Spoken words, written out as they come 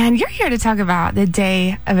And you're here to talk about the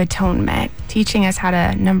Day of Atonement, teaching us how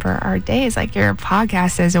to number our days, like your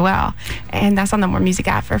podcast as well. And that's on the More Music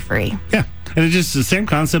app for free. Yeah. And it's just the same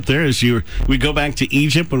concept there as we go back to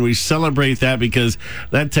Egypt when we celebrate that, because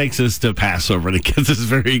that takes us to Passover and it gets us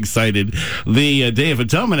very excited. The Day of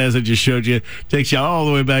Atonement, as I just showed you, takes you all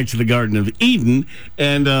the way back to the Garden of Eden.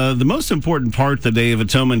 And the most important part the Day of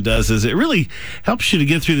Atonement does is it really helps you to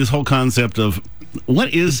get through this whole concept of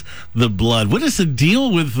what is the blood? What is the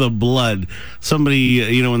deal with the blood?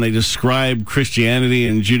 Somebody, when they describe Christianity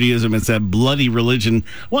and Judaism, it's that bloody religion.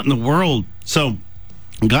 What in the world? So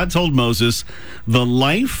God told Moses, the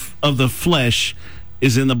life of the flesh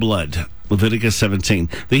is in the blood. Leviticus 17.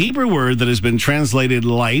 The Hebrew word that has been translated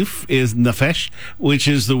life is nephesh, which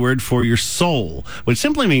is the word for your soul, which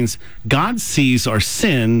simply means God sees our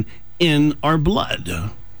sin in our blood.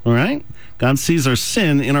 All right? God sees our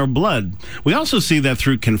sin in our blood. We also see that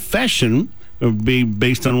through confession,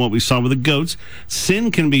 based on what we saw with the goats, sin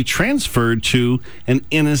can be transferred to an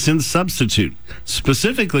innocent substitute,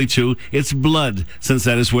 specifically to its blood, since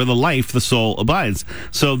that is where the life, the soul, abides.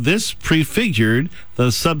 So this prefigured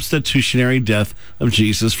the substitutionary death of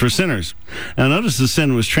Jesus for sinners. Now notice the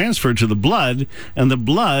sin was transferred to the blood, and the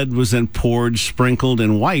blood was then poured, sprinkled,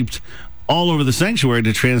 and wiped all over the sanctuary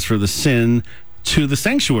to transfer the sin to the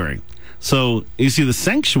sanctuary. So you see, the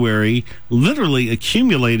sanctuary literally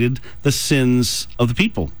accumulated the sins of the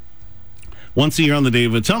people. Once a year on the Day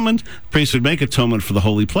of Atonement, priests would make atonement for the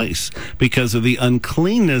holy place because of the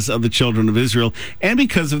uncleanness of the children of Israel and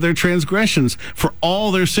because of their transgressions for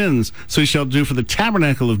all their sins. So he shall do for the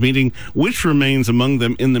tabernacle of meeting, which remains among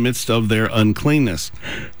them in the midst of their uncleanness.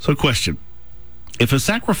 So question, if a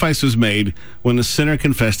sacrifice was made when the sinner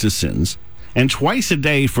confessed his sins, and twice a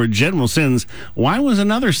day for general sins, why was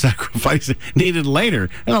another sacrifice needed later?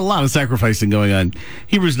 And a lot of sacrificing going on.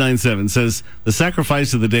 Hebrews 9:7 says, the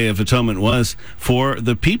sacrifice of the Day of Atonement was for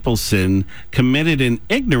the people's sin committed in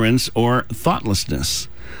ignorance or thoughtlessness.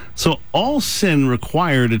 So all sin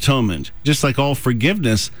required atonement, just like all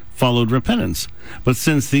forgiveness followed repentance. But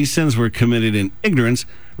since these sins were committed in ignorance,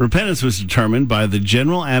 repentance was determined by the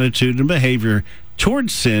general attitude and behavior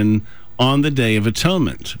towards sin on the Day of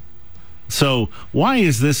Atonement. So why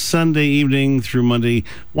is this Sunday evening through Monday,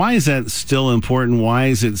 why is that still important? Why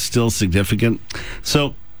is it still significant?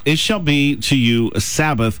 So it shall be to you a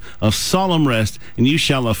Sabbath of solemn rest, and you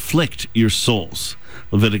shall afflict your souls.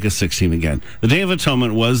 Leviticus 16 again. The Day of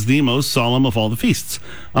Atonement was the most solemn of all the feasts.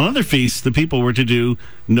 On other feasts, the people were to do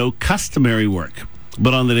no customary work.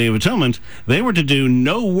 But on the Day of Atonement, they were to do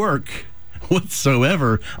no work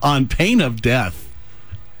whatsoever on pain of death.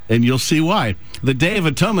 And you'll see why. The Day of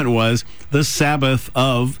Atonement was the Sabbath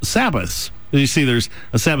of Sabbaths. You see, there's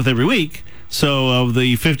a Sabbath every week. So of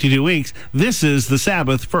the 52 weeks, this is the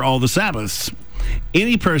Sabbath for all the Sabbaths.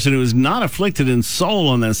 Any person who is not afflicted in soul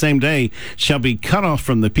on that same day shall be cut off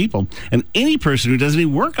from the people. And any person who does any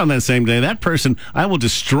work on that same day, that person I will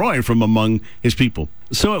destroy from among his people.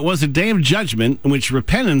 So it was a day of judgment in which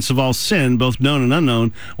repentance of all sin, both known and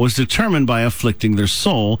unknown, was determined by afflicting their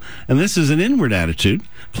soul. And this is an inward attitude.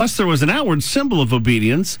 Plus, there was an outward symbol of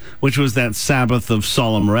obedience, which was that Sabbath of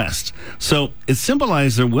solemn rest. So it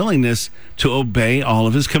symbolized their willingness to obey all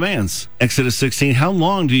of his commands. Exodus 16, how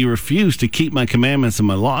long do you refuse to keep my commandments and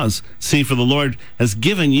my laws? See, for the Lord has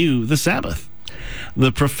given you the Sabbath.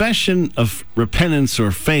 The profession of repentance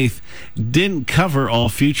or faith didn't cover all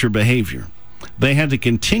future behavior. They had to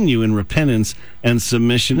continue in repentance and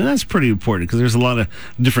submission. And that's pretty important because there's a lot of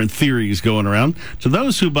different theories going around. To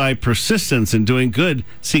those who by persistence in doing good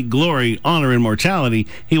seek glory, honor, and immortality,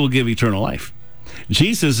 he will give eternal life.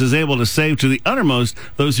 Jesus is able to save to the uttermost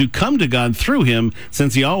those who come to God through him,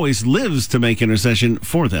 since he always lives to make intercession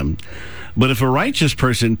for them. But if a righteous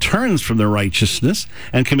person turns from their righteousness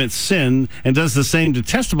and commits sin and does the same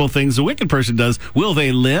detestable things a wicked person does, will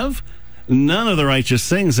they live? None of the righteous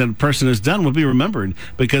things that a person has done will be remembered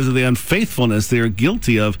because of the unfaithfulness they are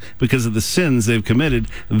guilty of, because of the sins they've committed.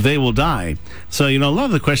 They will die. So, a lot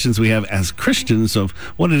of the questions we have as Christians of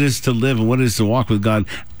what it is to live and what it is to walk with God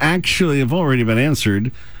actually have already been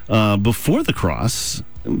answered before the cross,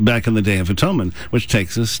 back in the Day of Atonement, which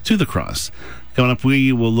takes us to the cross. Coming up,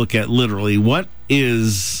 we will look at literally what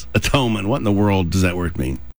is atonement? What in the world does that word mean?